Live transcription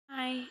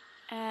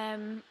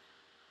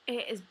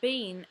It has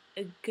been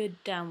a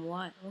good damn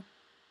while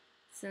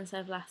since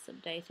I've last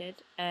updated.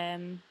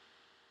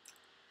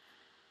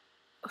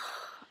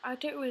 I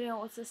don't really know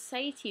what to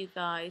say to you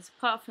guys,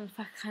 apart from the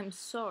fact I'm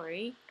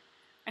sorry.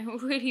 I'm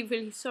really,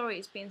 really sorry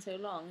it's been so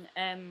long.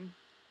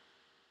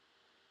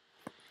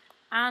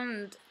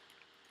 And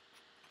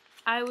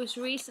I was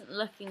recently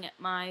looking at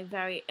my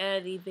very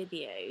early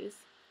videos,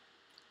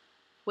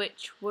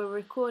 which were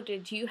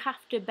recorded. You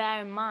have to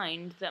bear in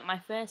mind that my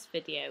first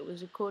video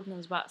was recorded when I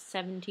was about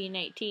 17,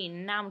 18,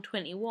 and now I'm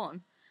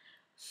 21.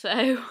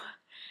 So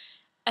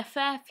a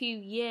fair few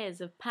years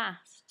have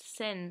passed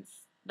since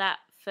that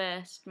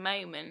first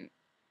moment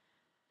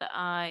that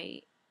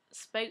I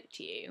spoke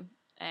to you.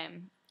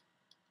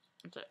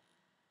 So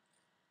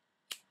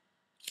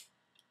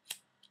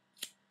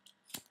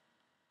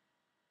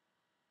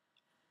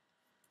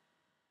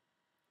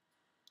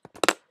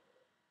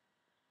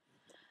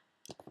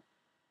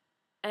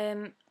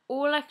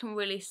all I can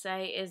really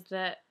say is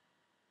that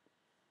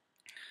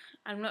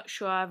I'm not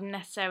sure I've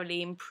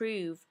necessarily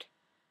improved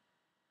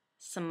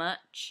so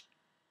much.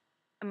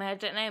 I mean, I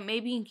don't know,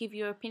 maybe you can give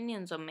your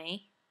opinions on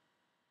me.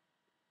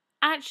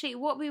 Actually,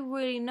 what would be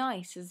really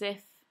nice is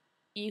if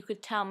you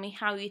could tell me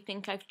how you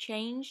think I've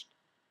changed,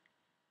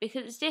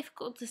 because it's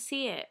difficult to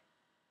see it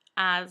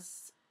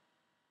as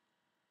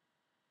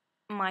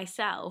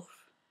myself.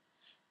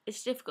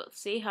 It's difficult to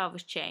see how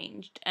I've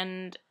changed,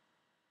 and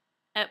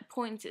at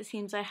points it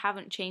seems I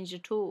haven't changed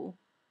at all.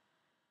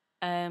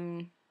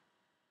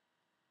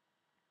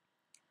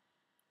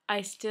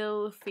 I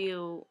still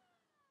feel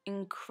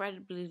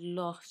incredibly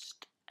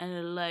lost and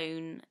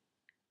alone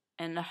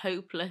and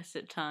hopeless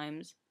at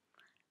times,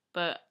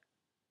 but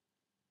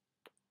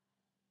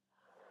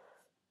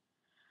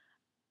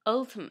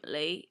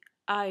ultimately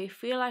I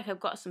feel like I've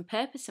got some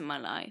purpose in my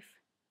life.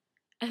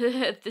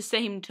 At the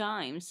same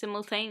time,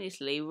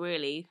 simultaneously,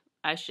 really,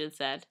 I should have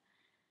said.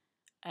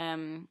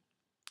 I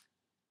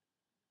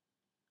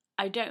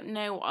don't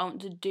know what I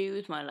want to do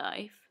with my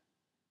life,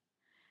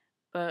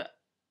 but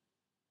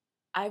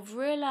I've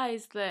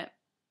realised that,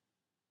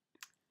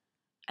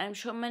 I'm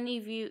sure many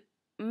of you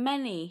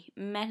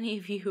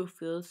will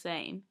feel the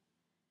same.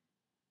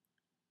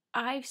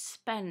 I've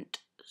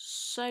spent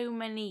so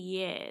many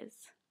years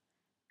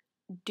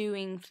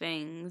doing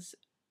things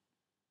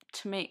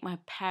to make my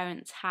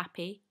parents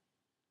happy,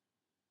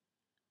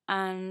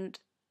 and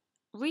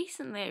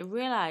recently I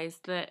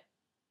realised that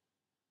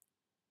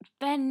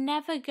they're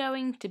never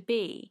going to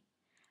be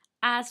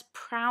as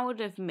proud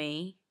of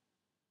me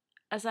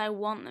as I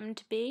want them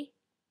to be.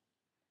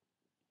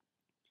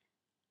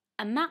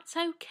 And that's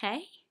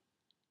okay.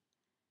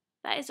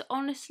 That is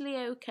honestly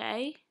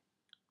okay.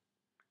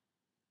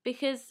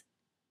 Because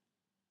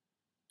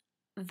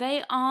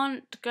they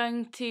aren't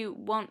going to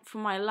want for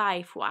my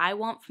life what I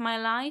want for my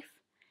life.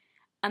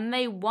 And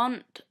they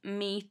want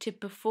me to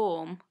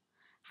perform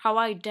how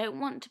I don't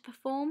want to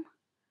perform.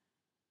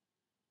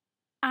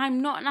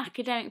 I'm not an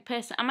academic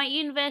person. I'm at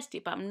university,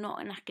 but I'm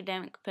not an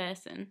academic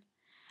person.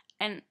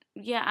 And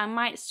yeah, I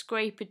might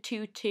scrape a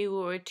 2-2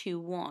 or a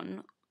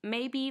 2-1,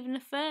 maybe even a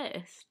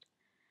first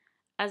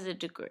as a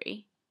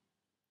degree.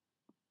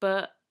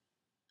 But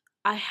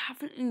I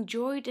haven't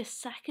enjoyed a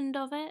second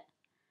of it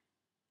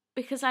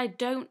because I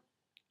don't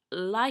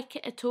like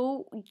it at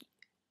all.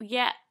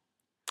 Yet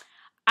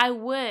I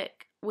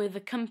work with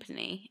a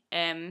company,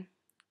 and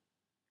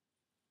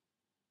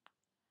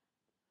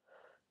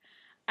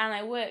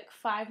I work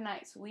 5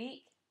 nights a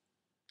week.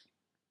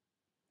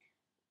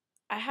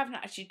 I haven't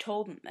actually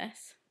told them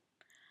this.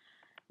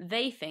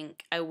 They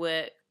think I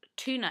work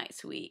 2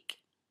 nights a week.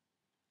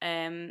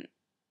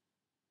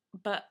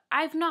 But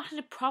I've not had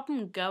a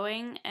problem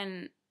going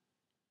and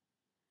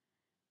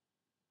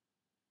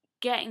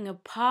getting a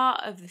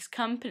part of this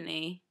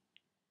company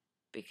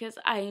because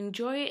I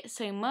enjoy it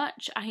so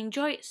much. I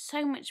enjoy it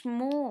so much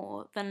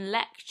more than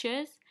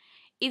lectures.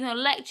 Even though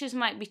lectures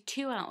might be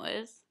 2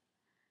 hours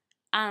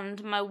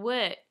and my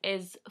work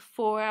is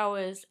 4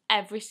 hours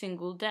every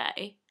single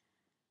day,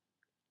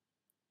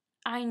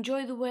 I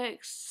enjoy the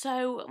work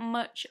so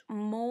much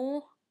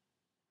more.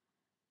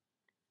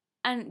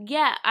 And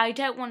yeah, I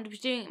don't want to be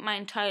doing it my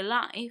entire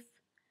life,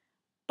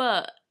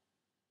 but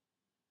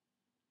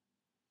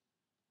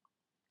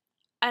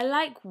I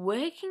like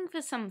working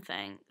for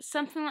something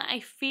that I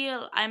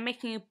feel I'm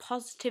making a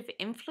positive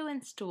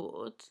influence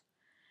towards.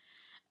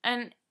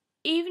 And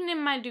even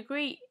in my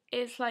degree,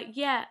 it's like,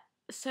 yeah,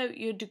 so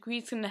your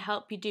degree's going to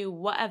help you do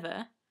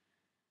whatever,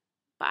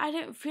 but I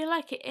don't feel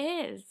like it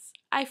is.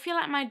 I feel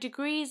like my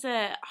degree's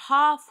a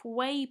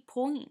halfway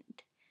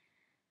point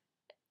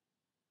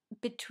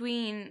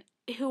between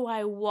who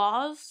I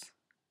was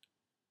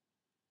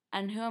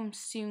and who I'm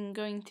soon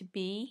going to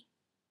be.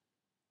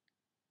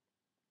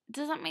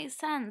 Does that make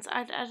sense?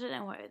 I don't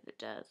know whether it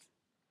does.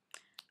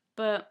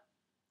 But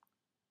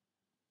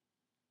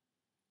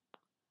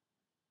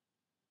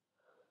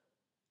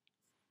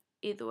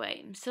either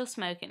way, I'm still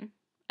smoking,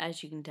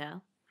 as you can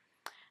tell.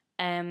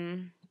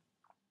 And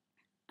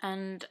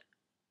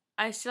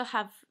I still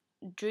have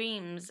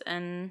dreams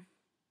and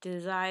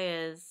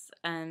desires,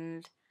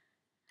 and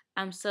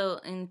I'm still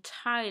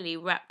entirely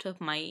wrapped up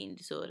in my eating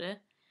disorder,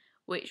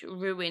 which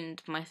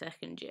ruined my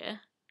second year.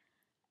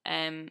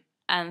 And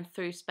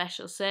through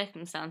special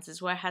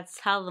circumstances where I had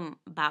to tell them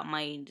about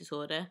my eating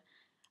disorder,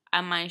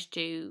 I managed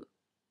to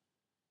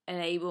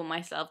enable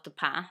myself to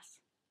pass.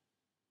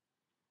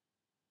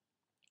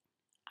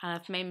 And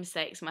I've made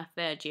mistakes in my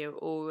third year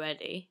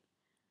already.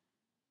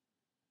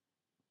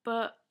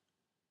 But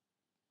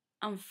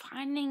I'm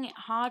finding it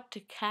hard to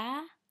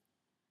care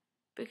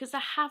because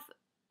I have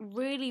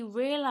really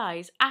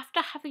realised,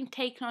 after having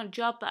taken on a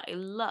job that I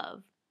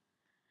love,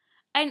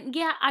 and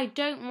yeah, I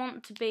don't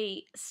want to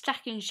be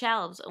stacking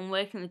shelves and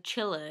working the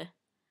chiller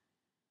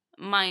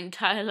my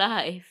entire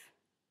life,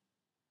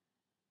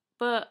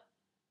 but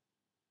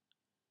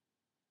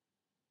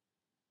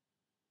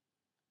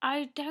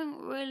I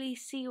don't really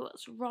see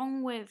what's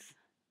wrong with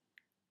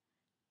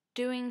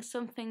doing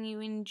something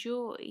you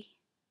enjoy.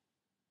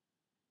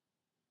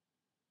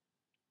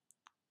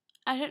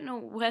 I don't know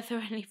whether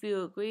any of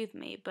you agree with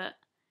me, but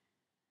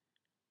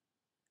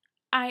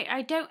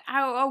I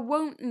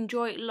won't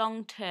enjoy it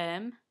long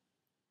term,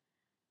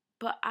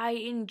 but I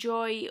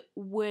enjoy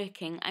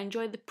working. I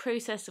enjoy the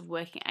process of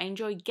working. I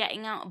enjoy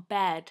getting out of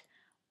bed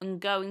and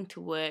going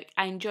to work.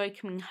 I enjoy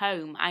coming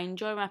home. I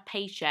enjoy my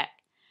paycheck.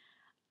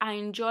 I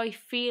enjoy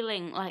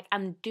feeling like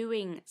I'm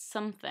doing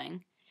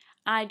something.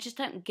 I just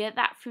don't get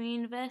that from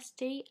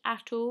university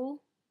at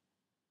all.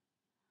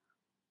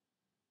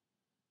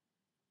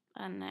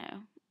 I don't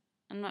know.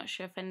 I'm not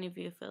sure if any of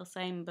you feel the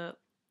same, but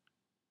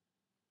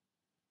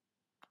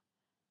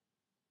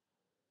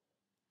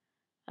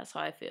that's how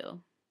I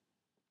feel.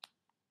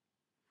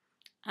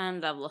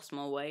 And I've lost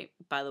more weight,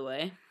 by the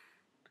way.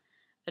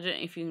 I don't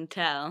know if you can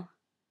tell.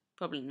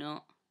 Probably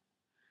not.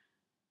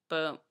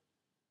 But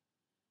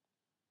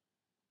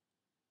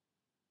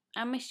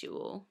I miss you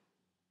all.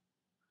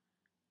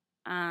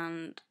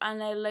 And I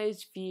know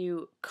loads of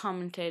you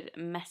commented a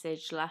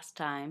message last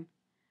time.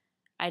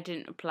 I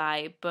didn't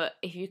reply, but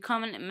if you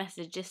comment a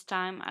message this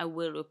time, I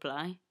will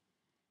reply.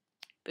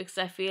 Because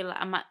I feel like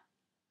I'm at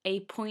a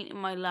point in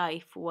my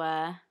life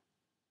where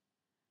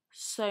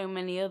so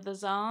many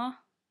others are.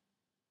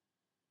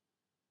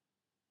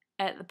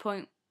 At the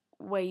point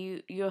where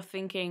you're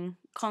thinking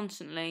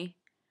constantly,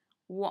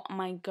 what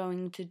am I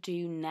going to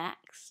do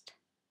next?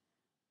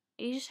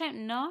 You just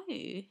don't know.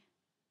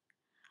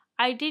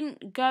 I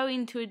didn't go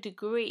into a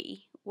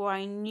degree where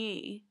I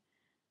knew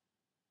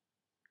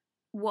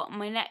what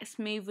my next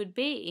move would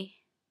be.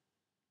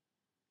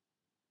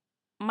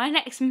 My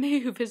next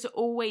move has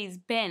always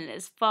been,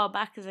 as far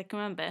back as I can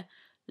remember,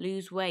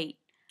 lose weight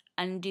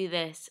and do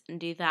this and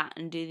do that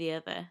and do the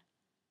other.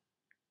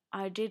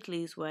 I did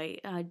lose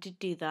weight, I did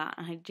do that,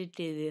 and I did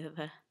do the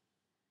other.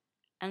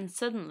 And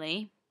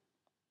suddenly,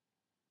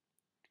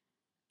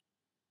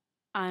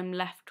 I'm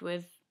left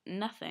with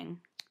nothing.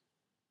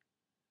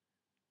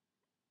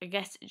 I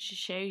guess it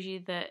just shows you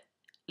that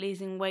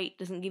losing weight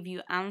doesn't give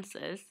you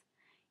answers.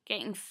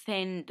 Getting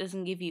thin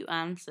doesn't give you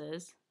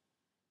answers.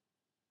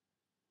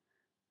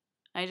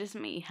 It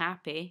doesn't make you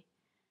happy.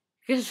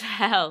 Because,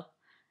 hell,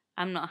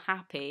 I'm not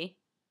happy.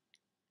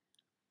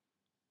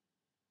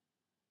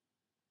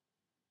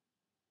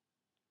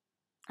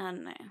 I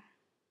don't know.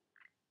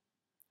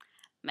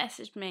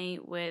 Message me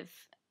with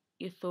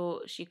your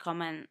thoughts, your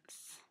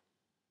comments,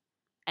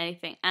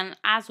 anything. And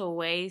as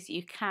always,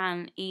 you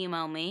can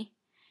email me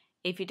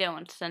if you don't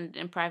want to send it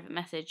in private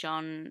message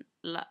on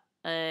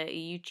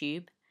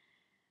YouTube.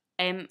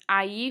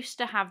 I used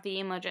to have the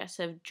email address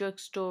of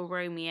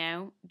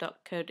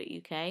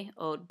drugstoneromeo.co.uk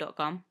or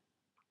 .com.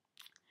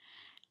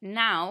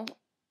 Now,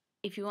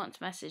 if you want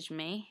to message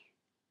me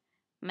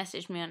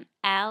on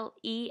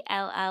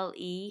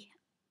LELLE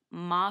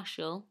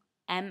Marshall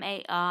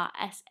MARSHALL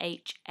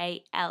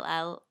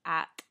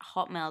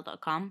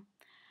 @hotmail.com.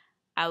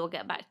 I will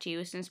get back to you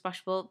as soon as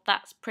possible.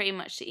 That's pretty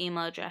much the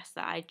email address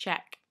that I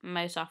check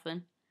most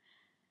often.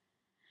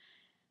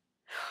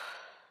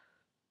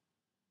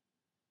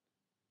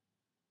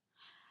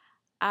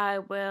 I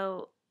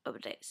will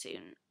update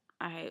soon,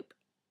 I hope.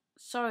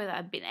 Sorry that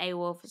I've been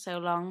AWOL for so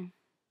long.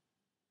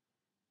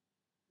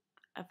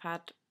 I've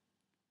had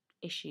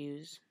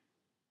issues.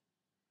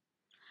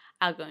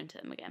 I'll go into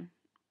them again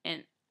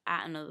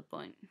at another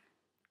point.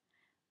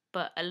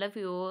 But I love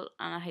you all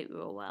and I hope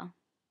you're all well.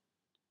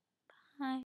 Bye.